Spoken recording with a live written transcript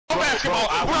basketball.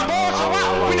 We're bored, so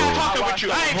what? We're not talking with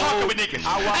you. I ain't talking with niggas. I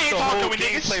ain't talking with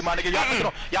niggas. Play, my nigga.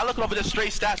 Y'all looking over the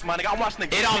straight stats, my nigga. I'm watching the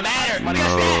game. It don't matter. My nigga.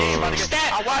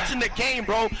 I'm watching the game,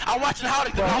 bro. I'm watching how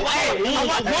to. Hey, women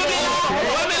live, men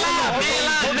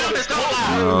live, numbers don't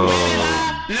lie.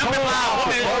 Women live,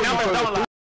 numbers lie. Numbers don't lie.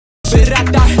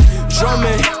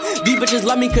 Drumming. These bitches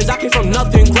love me cause I came from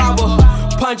nothing. Grabber,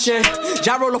 punching.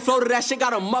 Gyro the flow to that shit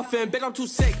got a muffin. Big, I'm too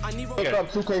sick. I need Look up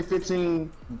 2K15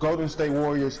 Golden State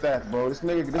Warriors stats, bro. This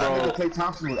nigga Klay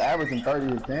Thompson was averaging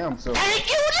 30 as damn. So. Thank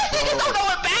you. This niggas don't know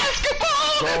what basketball.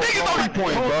 Niggas don't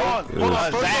point, bro. Hold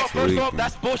on. First off,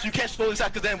 that's bullshit. You can't spoil this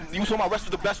out because then you told my rest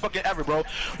was the best fucking ever, bro.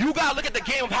 You gotta look at the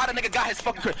game of how the nigga got his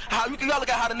fucking career. You gotta look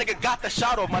at how the nigga got the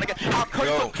shot off, my nigga. How Curry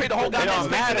fucking created the whole goddamn. It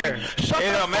don't matter. Shut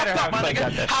it don't matter up, my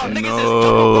nigga. How niggas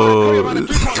No. is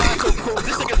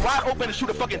this nigga's wide open to shoot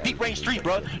a fucking deep range street,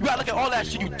 bro. You gotta look at all that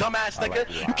shit, you dumbass nigga.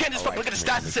 You can't just fucking look at the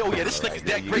stats and say, oh yeah, this nigga's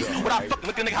that great. Without fucking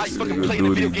looking at how he fucking playing the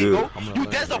video game, bro. You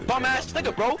that's a bum ass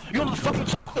nigga, bro. You don't know what the fuck you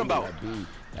talking about.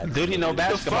 Dude, he know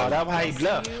basketball. That's how he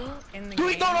bluff.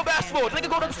 Dude, he don't know basketball. Nigga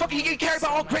go to the fucking, he get carried by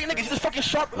all great niggas. He's just fucking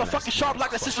sharp like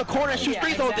that sits in the corner and shoot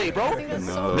threes all day, bro.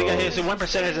 No. Nigga, his win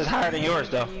percentage is higher than yours,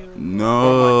 though.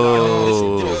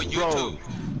 No.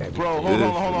 Bro, hold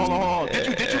on.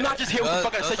 Did you not just hear what the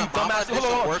fuck I said, you dumbass?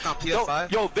 Hold on. Work on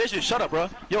PS5? Yo, Vision, shut up, bro.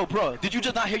 Yo, bro, did you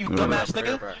just not hear you dumbass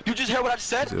nigga? You just hear what I just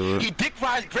said? He dick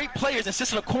rides great players and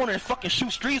sits in the corner and fucking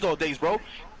shoots threes all days, bro.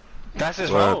 That's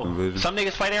his role. Some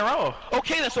niggas play their role.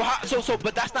 Okay then,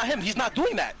 but that's not him. He's not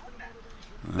doing that.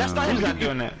 That's not him. He's not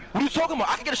doing that. What are you talking about?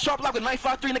 I can get a sharp lock with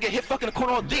 953 nigga hit fucking the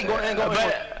corner all day. What are you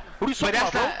talking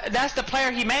about, bro? That's the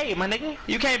player he made, my nigga.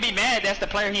 You can't be mad. That's the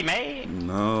player he made.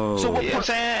 No. So what? You know what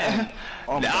I'm saying?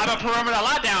 I'm a perimeter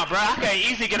lockdown, bro. I can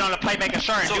easily get on the playmaking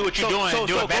shirt and do what you're doing and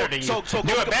do it better than you. Do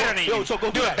it better than you. Do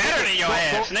it better than your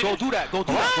ass, nigga. Go do that, bro.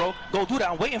 Go do that.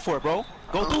 I'm waiting for it, bro.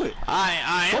 Go do it.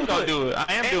 I am gonna do it. I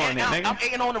am doing it, nigga. I'm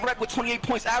 8 on the rec with 28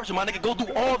 points averaging, my nigga. Go do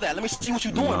all that. Let me see what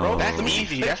you're doing, bro. That's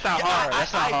easy. That's not hard.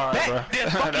 That's not hard, bro. Then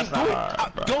fucking do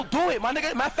it. Go do it, my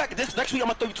nigga. Matter of fact, this next week I'm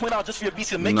gonna throw you $20 just for your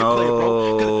BC to make your play,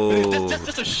 bro.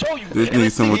 Just to show you. This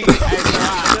needs someone. He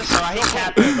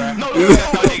capping, bro. No, bro. You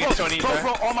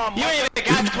ain't even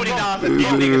got $20 to give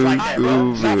niggas like that,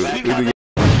 bro.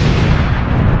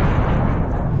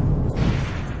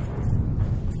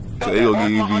 They gonna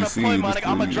give you VC.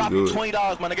 I'm gonna drop you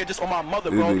 $20, my nigga, just on my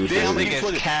mother, bro. He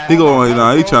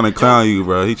going, he trying to clown you,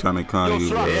 bro. He trying to clown you,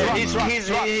 bro. He's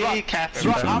capping,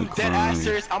 bro. I'm dead ass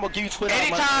serious. I'm gonna give you $20.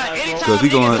 Anytime he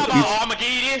gonna, I'm gonna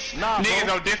give you this,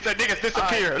 niggas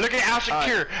disappear. Look at Al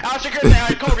Shakir. Al Shakir say,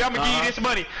 alright, Kobe, I'm gonna give you this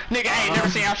money. Nigga, I ain't never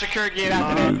seen Al Shakir get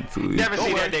after that. Never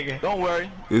seen that nigga. Don't worry.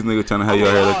 This nigga trying to have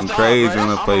your hair looking crazy on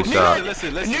the play shot. New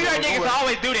York niggas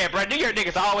always do that, bro. New York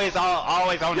niggas always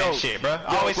on that shit, bro.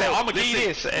 Always say, I'm gonna give you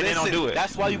this, and they don't do it.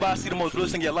 That's why you about to see the most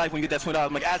realest thing in your life when you get that $20.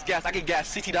 I'm like, ask gas, I get gas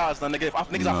 $60 now, nigga. If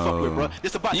niggas I fuck with, bro.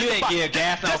 You ain't get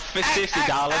gas no $60.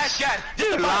 Ask gas.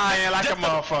 You lying like a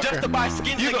motherfucker. Just to buy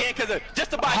skins again, cause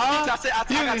just to buy skins, I said, I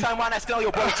got time on that skin on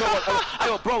your bro.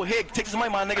 Yo, bro, here, take this money,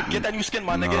 my nigga. Get that new skin,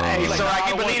 my nigga. Hey, so I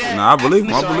can believe that. Nah, I believe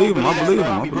him.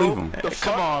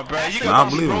 Come on, bro. Nah, I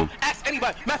believe him. Ask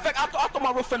anybody. Matter of fact, I thought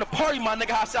my real friend a party, my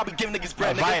nigga. I said I be giving niggas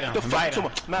bread, nigga. Invite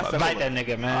that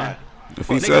nigga, man. If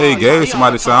he say he gave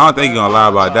somebody something, I don't think he gonna lie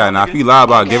about that. Now, if he lie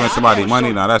about giving somebody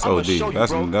money, now that's OD.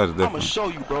 That's different. I'ma show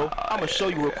you, bro. I'ma show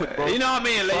you real quick, bro. You know what I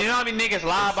mean? You know what I mean? Niggas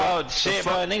lie about shit,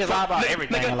 bro. Niggas lie about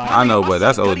everything in life. I know, but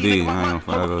that's OD. I ain't gonna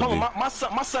find that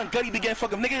OD. My son Gutty began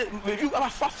fucking nigga. If you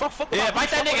fuck. Yeah, bite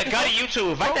that nigga Gutty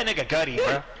YouTube. Bite that nigga Gutty,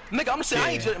 bro. Nigga, I'm just saying,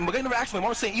 I ain't just, McGregor never asked me. I'm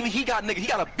just saying, even he got a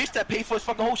bitch that paid for his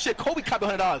fucking whole shit. Kobe copied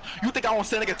 $100. You think I want to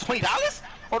send a nigga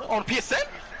 $20 on PSN?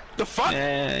 The fuck?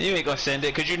 Yeah, you ain't gonna send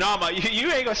it, cause you know you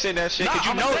ain't gonna send that shit, cause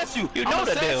you know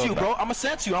the deal, bro. I'ma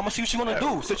send you. I'ma see what you gonna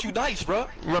do. Since you nice, bro.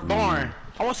 Reborn.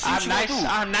 I wanna see what you gonna do.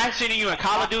 I'm nicer than you in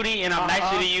Call of Duty, and I'm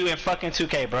nicer than you in fucking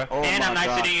 2K, bro. And I'm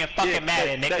nicer than you in fucking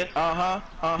Madden, nigga. Yeah,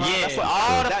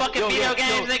 all the fucking video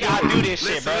games, nigga. I do this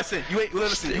shit, bro. Listen,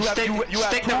 you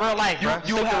stick to real life, bro.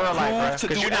 You have real life, bro.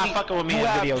 Cause you're not fucking with me in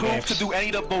video games. You have proof to do any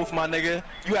of the both, my nigga.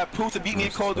 You have proof to beat me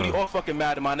in Call of Duty or fucking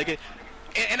Madden, my nigga.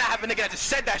 And I have a nigga that just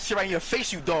said that shit right in your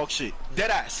face, you dog shit. Dead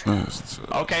ass.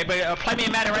 Okay, but play me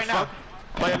in Madden right now.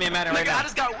 Play me in Madden right now. I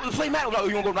just got play Madden.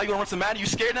 You wanna run some Madden? You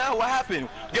scared now? What happened?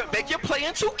 Make your play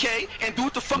in 2K and do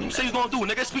what the fuck you say you gonna do,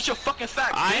 nigga. Speak your fucking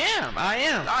facts. I am.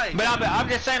 But I'm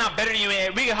just saying I'm better than you,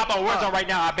 man. We can hop on Warzone right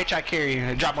now. I bet I carry you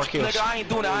and drop more kills. Nigga, I ain't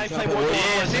doing that. I ain't playing Warzone.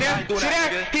 Yeah, see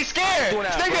that? He's scared.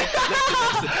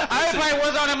 I ain't playing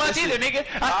Warzone a month either, nigga.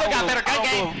 I still got better gun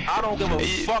game. I don't give a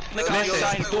fuck, nigga.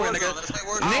 I ain't doing it, nigga.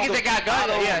 Niggas that got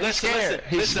guns, yeah, he's scared.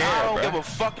 Listen, I don't give a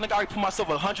fuck, nigga. I already put myself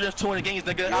 120 games,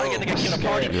 nigga. I get nigga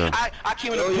party. Yeah. I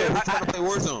came in the crib. I'm trying to play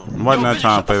Warzone. I'm not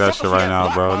trying to play that shit right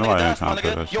now, bro. Nobody ain't trying to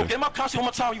play that shit. Yo, get in my console one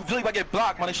more time. You really about to get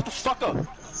blocked, man. Shut the fuck up.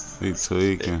 He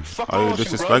tweaking. Fuck Oh, you wrong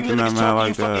with you, bro. disrespecting that man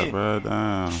like that, bro.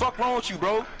 Damn. Fuck wrong with you,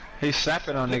 bro. He's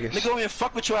snapping on niggas. Nigga don't even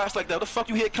fuck with your ass like that. What the fuck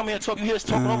you here come here and talk? You here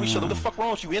talking over each other. What the fuck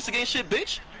wrong with you? Instigating shit,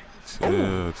 bitch.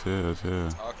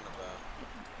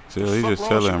 Chill, he just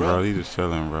chilling, bro. He just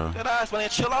chilling, bro. That ass, man,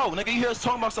 chill out. Nigga, you hear us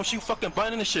talking about some shit, you fucking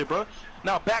bunning and shit, bro.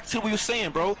 Now back to what you were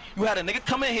saying, bro. You had a nigga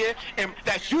come in here and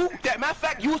that matter of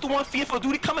fact, you was the one fearful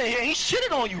duty coming in here and he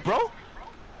shitted on you, bro.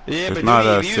 Yeah, it's but not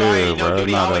Duty, that you serious, already know bro.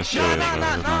 Duty always should.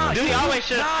 Nah. Duty always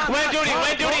should.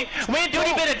 When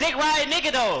Duty been a dick riding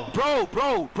nigga though?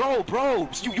 Bro.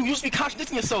 You used to be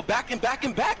contradicting yourself back, my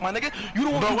nigga. You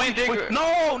don't want to. No.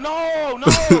 You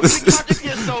be contradicting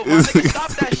yourself, my nigga. Stop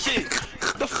that shit.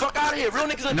 Get the fuck out of here. Real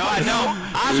niggas are No, I know.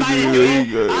 I invited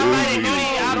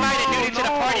Duty to the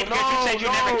party because you said you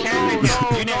never carried her.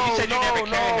 You said you never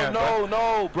carried her.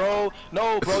 No, bro.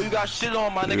 You got shit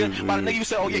on, my nigga. My nigga, you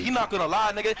said, oh yeah, he not gonna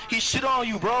lie, nigga. He shit on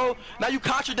you, bro. Now you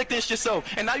contradicting yourself.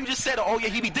 And now you just said, oh yeah,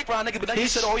 he be dick riding, nigga. But then you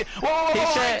said, oh yeah, whoa,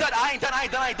 I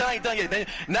ain't done yet.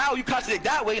 Now you contradict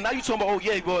that way. Now you talking about, oh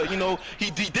yeah, but you know,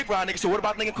 he dick riding, nigga. So what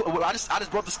about nigga? Well, I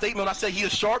just brought the statement. I said he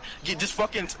is sharp. Get just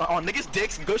fucking on niggas'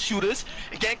 dicks, good shooters,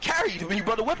 and get carried when you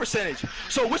brought the whip percentage.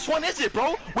 So which one is it,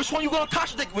 bro? Which one you gonna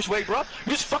contradict? Which way, bro?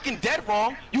 You just fucking dead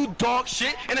wrong. You dog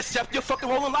shit and accept your fucking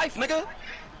role in life, nigga.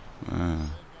 Man.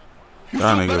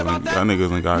 Y'all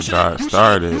niggas ain't got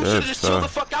started. You should've just chill the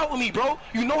fuck out with me, bro.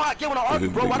 You know how I get when I argue,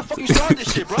 bro. Why the fuck you start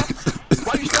this shit, bro?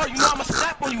 Why you start? You know I'ma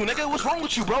snap on you, nigga. What's wrong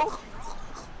with you, bro?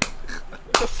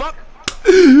 The fuck?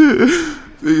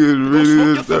 Niggas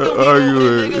really just start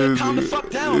arguing. Calm the fuck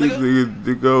down, nigga.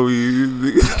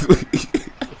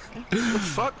 The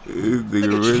fuck?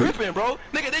 Nigga tripping, bro.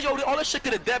 Nigga, all that shit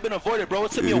could have dead been avoided, bro.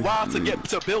 It took me a while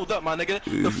to build up, my nigga.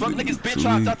 The fuck niggas been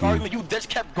trying to start the argument. You just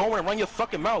kept going and run your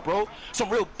fucking mouth, bro. Some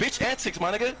real bitch antics,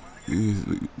 my nigga.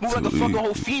 Move like a fucking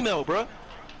whole female, bro.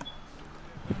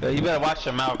 Yeah, you better watch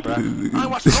your mouth, bro. I ain't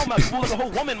watching no mouth. You move like a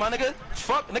whole woman, my nigga.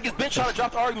 Fuck, niggas been trying to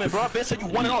drop the argument, bro. Ben said you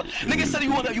won it all. Niggas said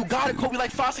you got it, Kobe,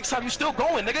 like 5-6 times. You still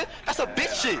going, nigga. That's a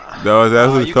bitch shit. No,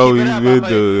 that's what Kobe's been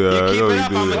doing. You keep it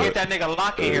up, I'm gonna get that nigga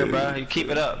lock in here, bro. You keep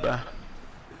it up, bro.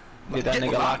 Get that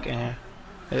nigga lock in here.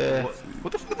 Yeah.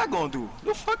 What the fuck is that gonna do?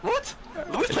 The fuck, what?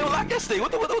 Louis played with lock yesterday.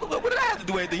 What did I have to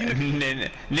do anything?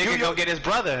 Nigga go get his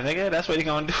brother, nigga. That's what he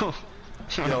gonna do.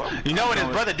 Yo, you know what his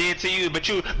brother did to you, but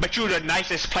you the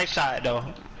nicest play side though.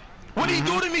 What did he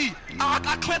do to me?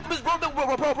 I clamped his brother,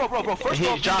 bro. First off,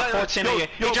 he dropped 14 on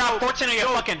your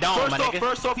fucking dome, my nigga.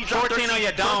 First off, he dropped 14 on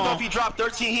your dome. First off, he dropped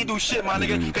 13. He do shit, my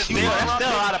nigga. Cause that's still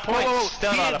a lot of points.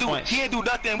 Still a lot of points. He ain't do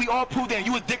nothing. We all proved that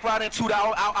you was dick riding too. That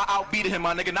I outbeated him,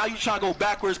 my nigga. Now you trying to go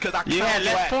backwards because I clowned your ass. You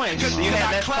had less points. You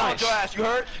had less points. Your ass, you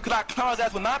heard? Because I clowned his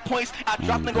ass with 9 points. I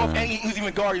dropped nigga off and he was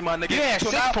even guarding, my nigga. You had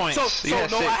 6 points. So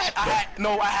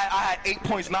I had 8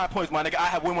 points, 9 points, my nigga. I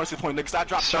had way more than 6 points, nigga. I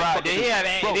dropped.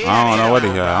 I don't know what he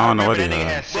had. I don't know what he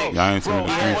had. Y'all ain't seen I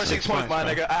had more than 6 points, my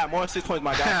nigga. I had more than 6 points,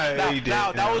 my guy.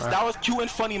 Now that was cute and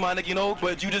funny, my nigga. You know,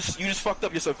 but you just fucked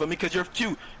up yourself for me because you're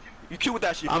cute. You cute with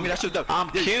that shit. I mean, that shit up.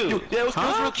 I'm cute. Yeah, it was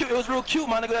real cute. It was real cute,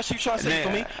 my nigga. That shit you trying to say for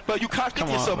me. But you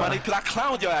contradicted yourself, my nigga, because I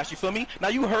clowned your ass. You feel me? Now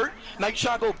you hurt. Now you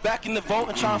trying to go back in the vault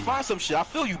and try and find some shit. I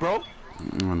feel you, bro.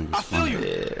 I feel you.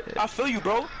 I feel you,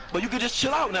 bro. But you could just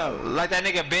chill out now. Like that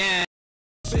nigga Ben.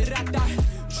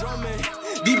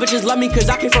 These bitches love me cause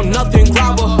I came from nothing.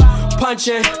 Grabber,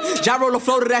 punching, gyro the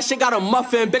flow to that shit got a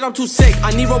muffin. Big, I'm too sick,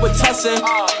 I need roll with tussin.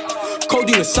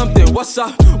 Codeine or something, what's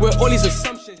up with all these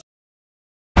assumptions?